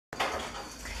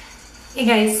Hey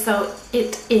guys, so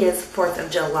it is 4th of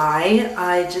July.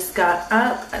 I just got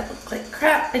up. I look like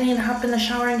crap. I need to hop in the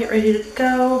shower and get ready to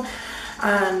go.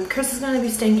 Chris is going to be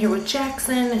staying here with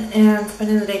Jackson and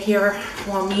spending the day here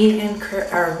while me and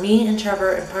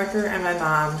Trevor and Parker and my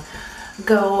mom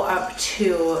go up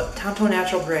to Tonto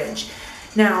Natural Bridge.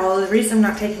 Now, the reason I'm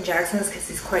not taking Jackson is because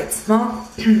he's quite small.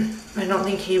 I don't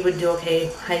think he would do okay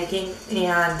hiking,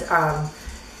 and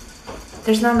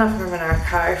there's not enough room in our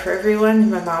car for everyone.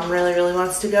 My mom really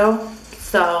wants to go,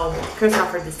 so Chris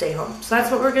offered to stay home. So that's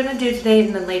what we're gonna do today,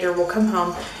 and then later we'll come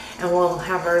home and we'll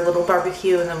have our little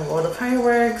barbecue, and then we'll go to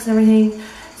fireworks and everything.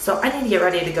 So I need to get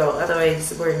ready to go,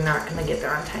 otherwise we're not gonna get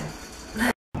there on time.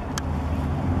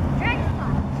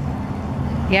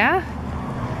 Yeah?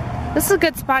 This is a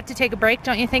good spot to take a break,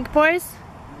 don't you think, boys?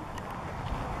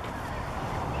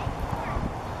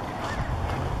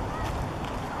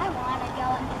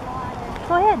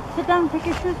 Go ahead, sit down, take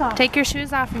your shoes off. Take your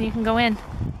shoes off and you can go in.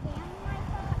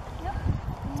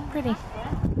 It's pretty.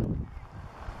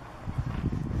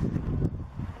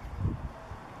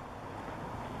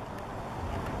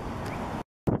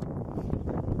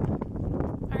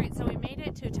 Alright, so we made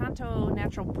it to Tonto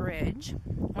Natural Bridge.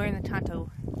 We're in the Tonto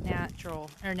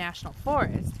National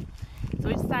Forest. So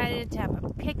we decided to have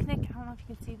a picnic. I don't know if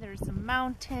you can see, there's some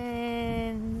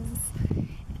mountains.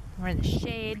 We're in the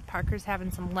shade. Parker's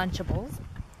having some Lunchables.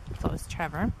 So is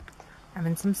Trevor.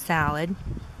 Having some salad.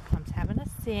 Mom's having a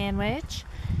sandwich.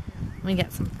 We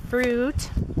got some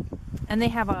fruit. And they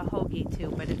have a hoagie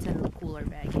too, but it's in the cooler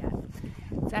bag yet.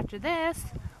 So after this,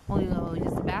 we'll go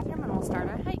use the bathroom and we'll start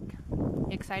our hike. You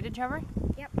excited, Trevor?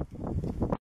 Yep.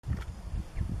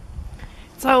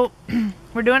 So,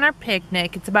 we're doing our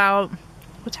picnic. It's about,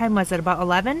 what time was it? About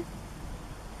 11?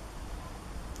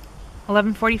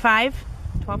 11:45?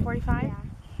 12:45? Yeah.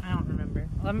 I don't remember.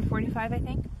 11:45, I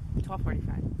think?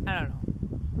 12:45. I don't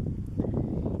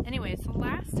know. Anyway, so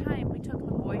last time we took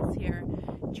the boys here,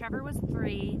 Trevor was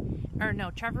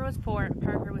 4 and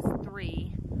Parker was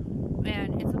 3.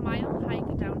 And it's a mile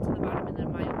hike down to the bottom and then a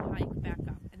mile hike back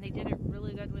up. And they did it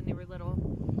really good when they were little.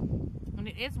 And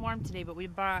it is warm today, but we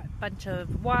bought a bunch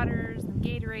of waters and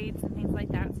Gatorades and things like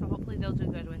that, so hopefully they'll do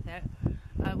good with it.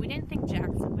 We didn't think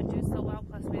Jackson would do so well,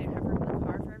 plus we didn't have room in the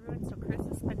car for everyone, so Chris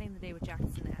is spending the day with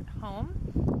Jackson at home.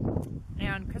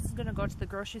 And Chris is going to go to the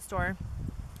grocery store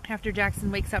after Jackson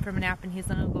wakes up from a nap, and he's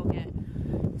going to go get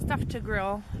stuff to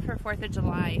grill for 4th of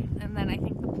July. And then I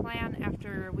think the plan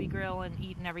after we grill and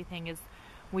eat and everything is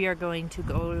we are going to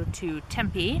go to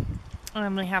Tempe.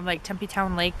 We have like Tempe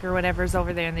Town Lake or whatever's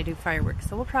over there, and they do fireworks,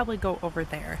 so we'll probably go over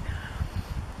there.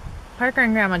 Parker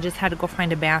and Grandma just had to go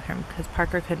find a bathroom because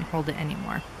Parker couldn't hold it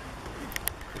anymore.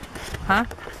 Huh?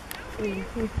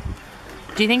 Mm-hmm.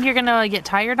 Do you think you're gonna get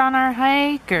tired on our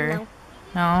hike, or no?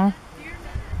 No?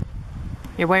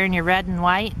 You're wearing your red and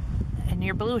white, and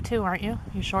you're blue too, aren't you?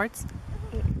 Your shorts?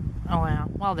 Oh wow.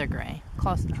 Well, they're gray.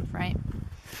 Close enough, right?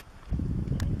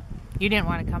 You didn't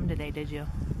want to come today, did you?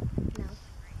 No.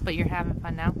 But you're having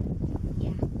fun now?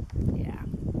 Yeah. Yeah.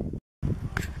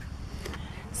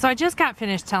 So I just got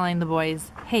finished telling the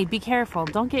boys, hey, be careful.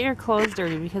 Don't get your clothes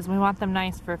dirty because we want them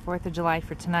nice for 4th of July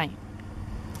for tonight.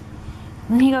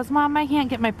 And he goes, Mom, I can't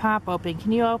get my pop open.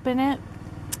 Can you open it?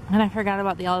 And I forgot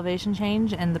about the elevation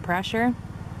change and the pressure.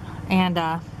 And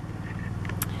got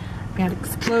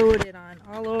exploded on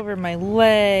all over my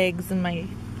legs and my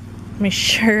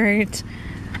shirt.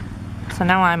 So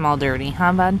now I'm all dirty,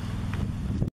 huh, bud?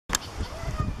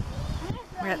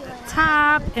 We're at the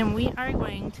top, and we are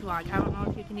going to walk. I don't know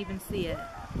if you can even see it.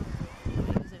 Let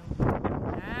me zoom.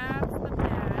 That's the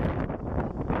pad.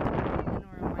 And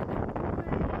we're way down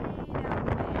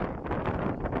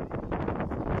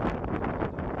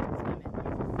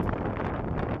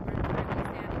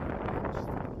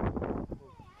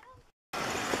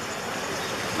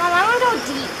Mom, I want to go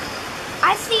deep.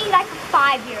 I see like a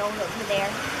 5-year-old over there.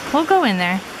 We'll go in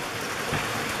there. Is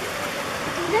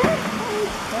there any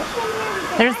fish in here?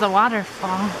 There's the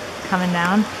waterfall coming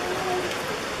down.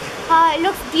 It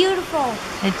looks beautiful.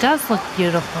 It does look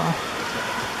beautiful.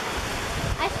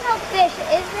 I smell fish.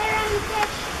 Is there any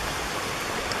fish?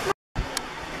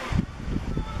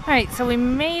 Alright, so we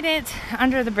made it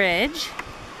under the bridge.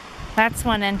 That's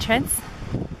one entrance.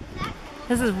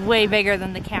 This is way bigger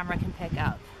than the camera can pick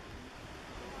up.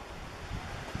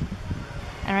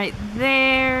 Alright,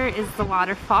 there is the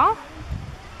waterfall.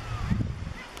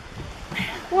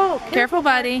 Whoa, careful,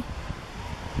 buddy.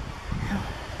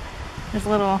 There's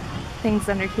little things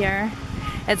under here.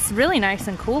 It's really nice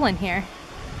and cool in here.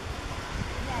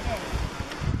 Yeah,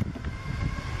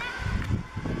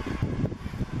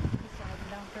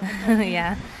 it is.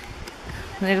 Yeah.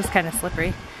 It was kind of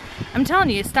slippery. I'm telling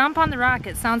you, stomp on the rock,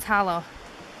 it sounds hollow.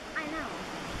 I know.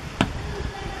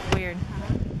 Weird.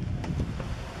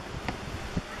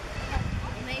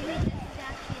 Maybe this is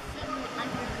actually a secret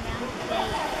underground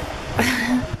base.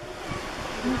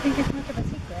 I don't think it's much of a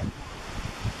secret.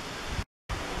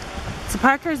 So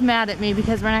Parker's mad at me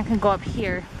because we're not going to go up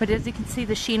here. But as you can see,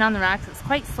 the sheen on the rocks, it's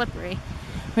quite slippery.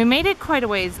 We made it quite a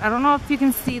ways. I don't know if you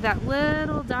can see that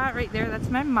little dot right there. That's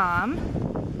my mom.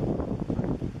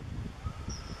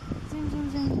 Zoom, zoom,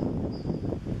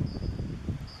 zoom.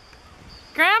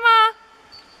 Grandma!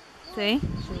 See?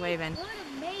 She's waving. What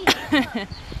amazing.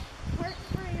 Hurt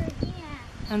for your hand.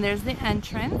 And there's the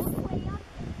entrance. Way up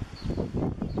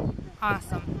there.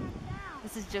 Awesome.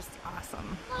 This is just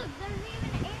awesome. Look, there's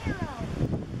even an arrow.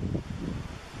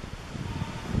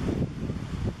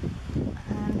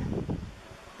 And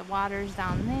the water's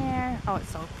down there. Oh, it's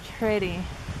so pretty.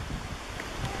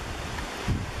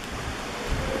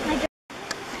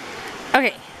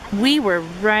 Okay, we were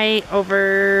right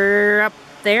over up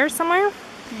there somewhere.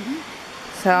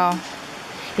 So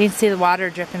you can see the water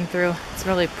dripping through. It's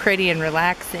really pretty and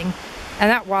relaxing. And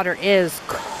that water is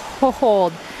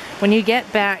cold. When you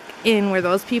get back in where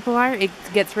those people are, it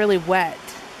gets really wet.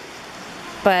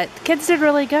 But the kids did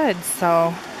really good,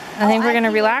 so I think we're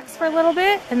gonna relax for a little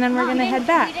bit and then we're gonna head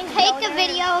back. Take a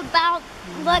video about,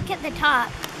 look at the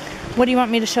top. What do you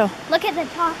want me to show? Look at the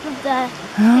top of the...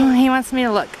 Oh, he wants me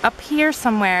to look up here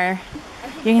somewhere.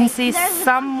 You can see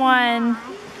someone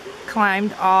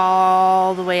climbed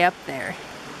all the way up there.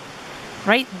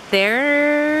 Right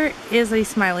there is a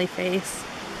smiley face.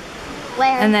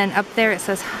 Where? And then up there it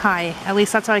says hi. At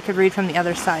least that's what I could read from the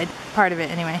other side. Part of it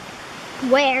anyway.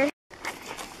 Where?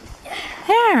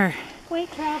 There.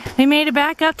 Wake up. We made it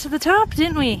back up to the top,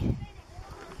 didn't we?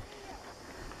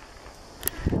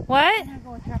 What?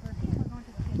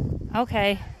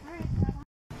 Okay.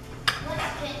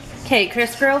 Okay,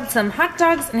 Chris grilled some hot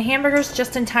dogs and hamburgers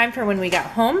just in time for when we got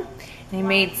home. And he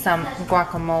made some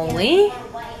guacamole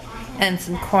and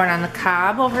some corn on the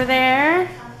cob over there.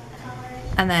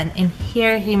 And then in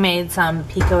here he made some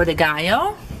pico de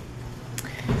gallo.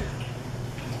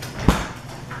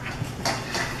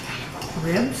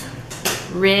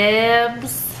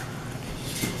 Ribs.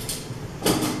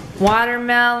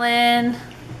 Watermelon.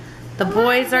 The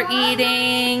boys are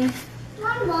eating.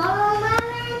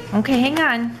 Okay, hang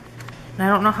on. I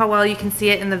don't know how well you can see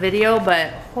it in the video,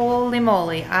 but holy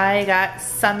moly, I got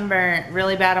sunburnt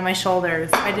really bad on my shoulders.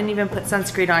 I didn't even put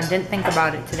sunscreen on, didn't think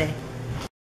about it today.